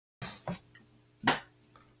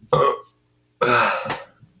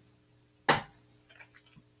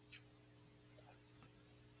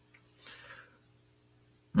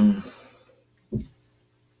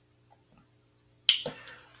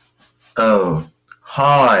Oh,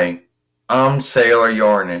 hi. I'm Sailor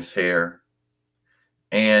Uranus here.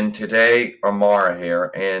 And today, Amara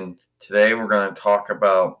here. And today we're going to talk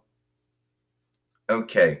about,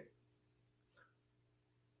 okay,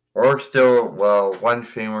 one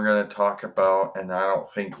thing we're going to talk about, and I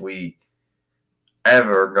don't think we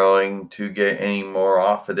ever going to get any more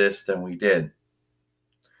off of this than we did.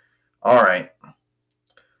 All right.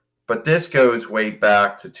 But this goes way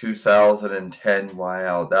back to 2010.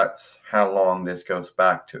 Wow, that's how long this goes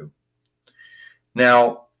back to.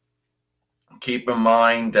 Now, keep in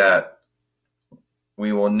mind that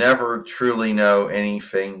we will never truly know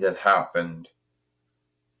anything that happened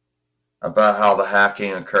about how the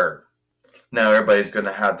hacking occurred. Now, everybody's going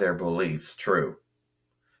to have their beliefs, true.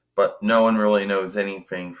 But no one really knows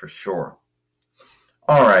anything for sure.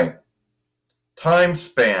 All right. Time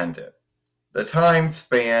spanned it. The time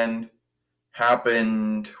span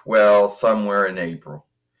happened, somewhere in April.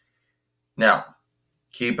 Now,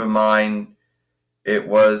 keep in mind, it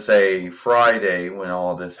was a Friday when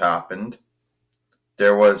all this happened.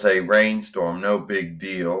 There was a rainstorm, no big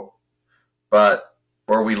deal. But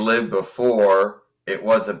where we lived before, it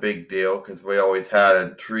was a big deal because we always had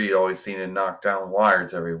a tree, always seemed to knock down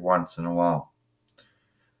wires every once in a while.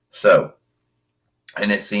 So,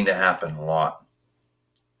 and it seemed to happen a lot.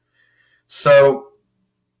 So,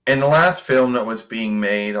 in the last film that was being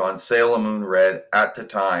made on Sailormoonred at the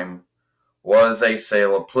time was a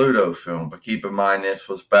Sailor Pluto film. But keep in mind, this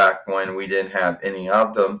was back when we didn't have any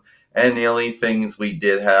of them. And the only things we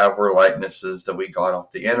did have were likenesses that we got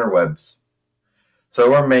off the interwebs. So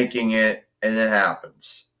we're making it, and it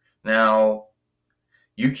happens. Now,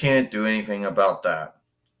 you can't do anything about that.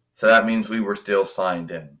 So that means we were still signed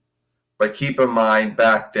in. But keep in mind,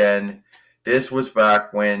 back then, this was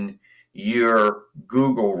back when your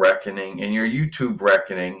Google reckoning and your YouTube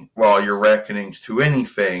reckoning, your reckonings to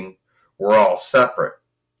anything, were all separate.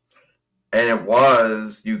 And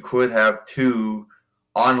you could have two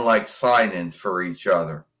unlike sign-ins for each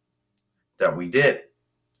other that we did.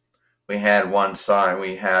 We had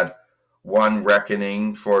we had one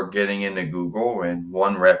reckoning for getting into Google and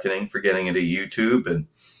one reckoning for getting into YouTube. And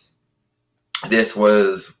this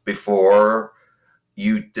was before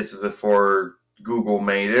Google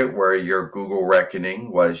made it, where your Google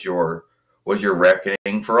reckoning was your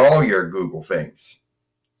reckoning for all your Google things.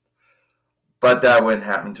 But that wouldn't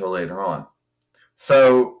happen until later on.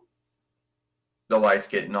 So the lights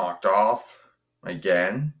get knocked off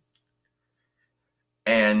again.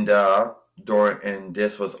 And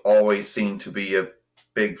this was always seen to be a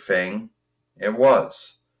big thing. It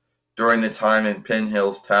was. During the time in Pin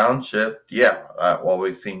Hills Township, that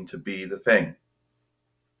always seemed to be the thing.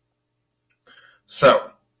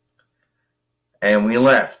 So, and we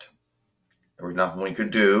left. There was nothing we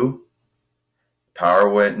could do. Power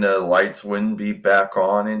went and the lights wouldn't be back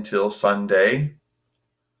on until Sunday.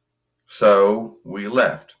 So we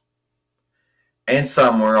left. And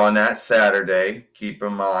somewhere on that Saturday, keep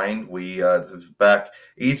in mind, back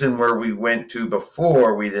even where we went to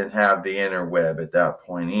before, we didn't have the interweb at that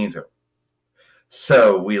point either.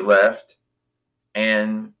 So we left,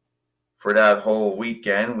 and for that whole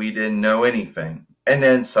weekend, we didn't know anything. And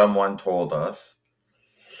then someone told us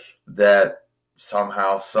that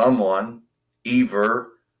somehow someone, either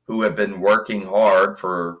who had been working hard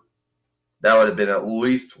that would have been at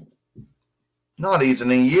least not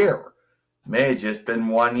even a year. May have just been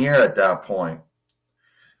 1 year at that point.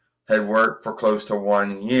 Had worked for close to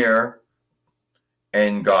 1 year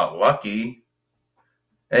and got lucky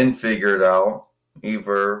and figured out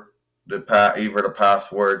either the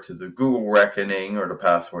password to the Google reckoning or the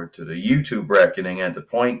password to the YouTube reckoning. At the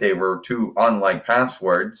point, they were two unlike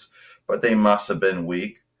passwords, but they must have been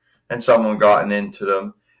weak. And someone gotten into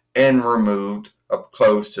them and removed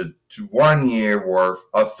close to 1 year worth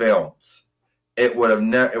of films. It would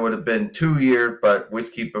have been 2 years, but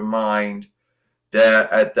keep in mind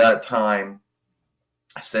that at that time,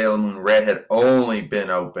 Sailormoonred had only been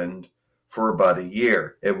opened for about a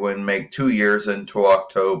year. It wouldn't make 2 years until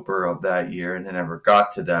October of that year, and it never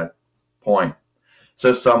got to that point.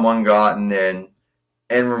 So someone gotten in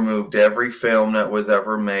and removed every film that was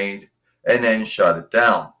ever made and then shut it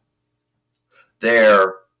down.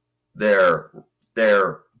 Their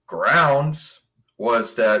grounds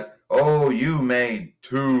was that, you made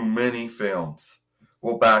too many films.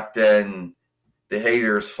 Well, back then, the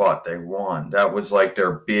haters thought they won. That was like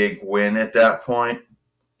their big win at that point.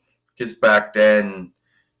 Because back then,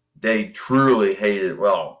 they truly hated,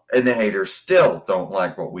 and the haters still don't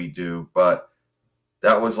like what we do, but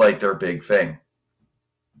that was like their big thing.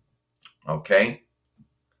 Okay?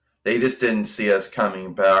 They just didn't see us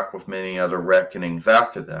coming back with many other reckonings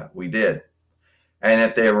after that. We did. And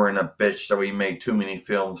if they were in a bitch that we made too many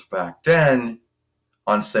films back then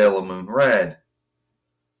on Sailormoonred,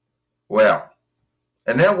 well,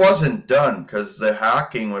 and that wasn't done because the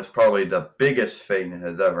hacking was probably the biggest thing that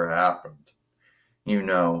has ever happened, you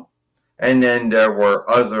know. And then there were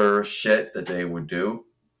other shit that they would do,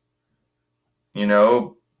 you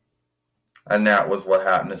know, and that was what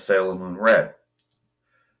happened to Sailormoonred.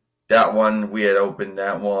 That one, we had opened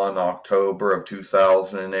that one October of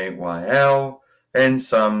 2008 YL, and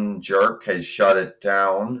some jerk has shut it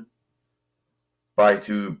down by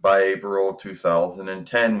April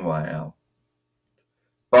 2010 YL.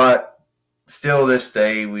 But still this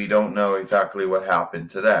day, we don't know exactly what happened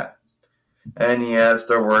to that. And yes,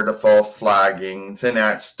 there were the false flaggings, and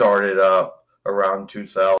that started up around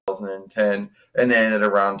 2010 and ended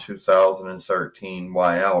around 2013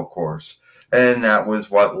 YL, of course. And that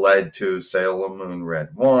was what led to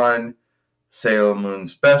Sailormoonred 1, Sailor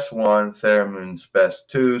Moon's Best 1, Sailor Moon's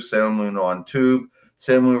Best 2, Sailor Moon on Tube,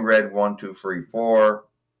 Sailormoonred 1, 2, 3, 4.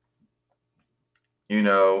 You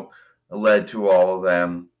know, led to all of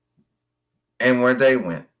them and where they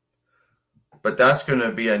went. But that's going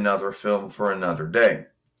to be another film for another day.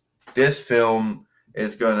 This film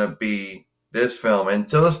is going to be this film. And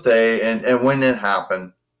to this day, and when it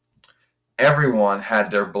happened, everyone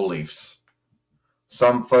had their beliefs.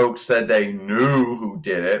 Some folks said they knew who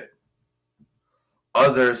did it.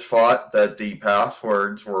 Others thought that the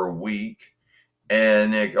passwords were weak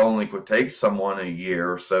and it only could take someone a year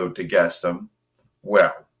or so to guess them.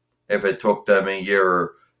 Well, if it took them a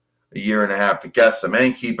year and a half to guess them,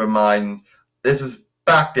 and keep in mind, this is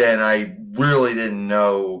back then I really didn't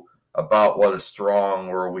know about what a strong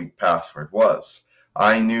or a weak password was.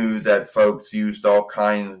 I knew that folks used had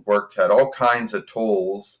all kinds of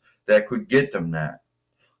tools that could get them that,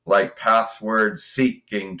 like password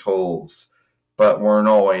seeking tools, but weren't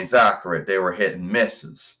always accurate. They were hit and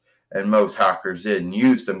misses, and most hackers didn't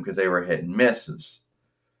use them because they were hit and misses.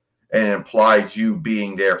 And it implies you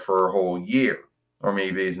being there for a whole year, or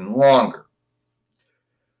maybe even longer.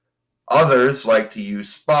 Others like to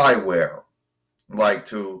use spyware, like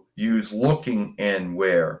to use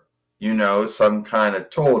looking-in-ware, you know, some kind of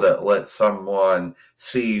tool that lets someone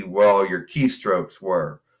see where all your keystrokes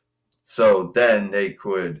were. So then they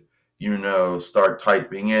could, you know, start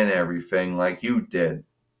typing in everything like you did,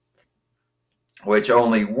 which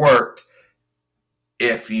only worked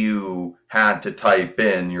if you had to type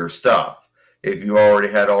in your stuff. If you already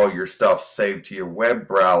had all your stuff saved to your web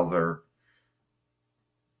browser,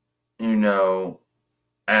 you know,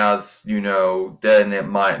 as you know, then it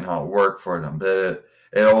might not work for them. But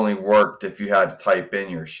it only worked if you had to type in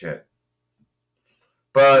your shit.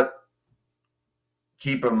 But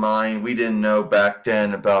keep in mind, we didn't know back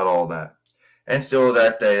then about all that. And still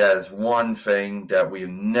that day, that is one thing that we've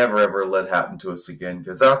never ever let happen to us again.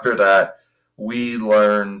 Because after that, we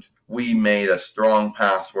learned we made a strong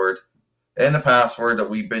password. And the password that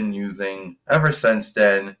we've been using ever since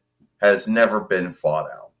then has never been fought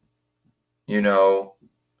out. You know,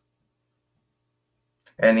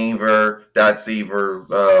 and that's you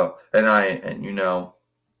know,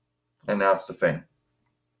 and that's the thing.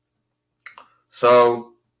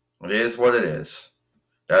 So it is what it is.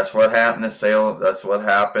 That's what happened to Salem. That's what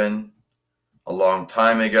happened a long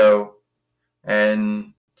time ago,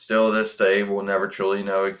 and still this day we'll never truly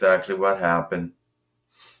know exactly what happened.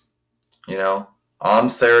 You know, I'm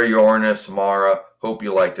Sarah Uranus Mara. Hope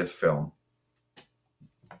you like this film.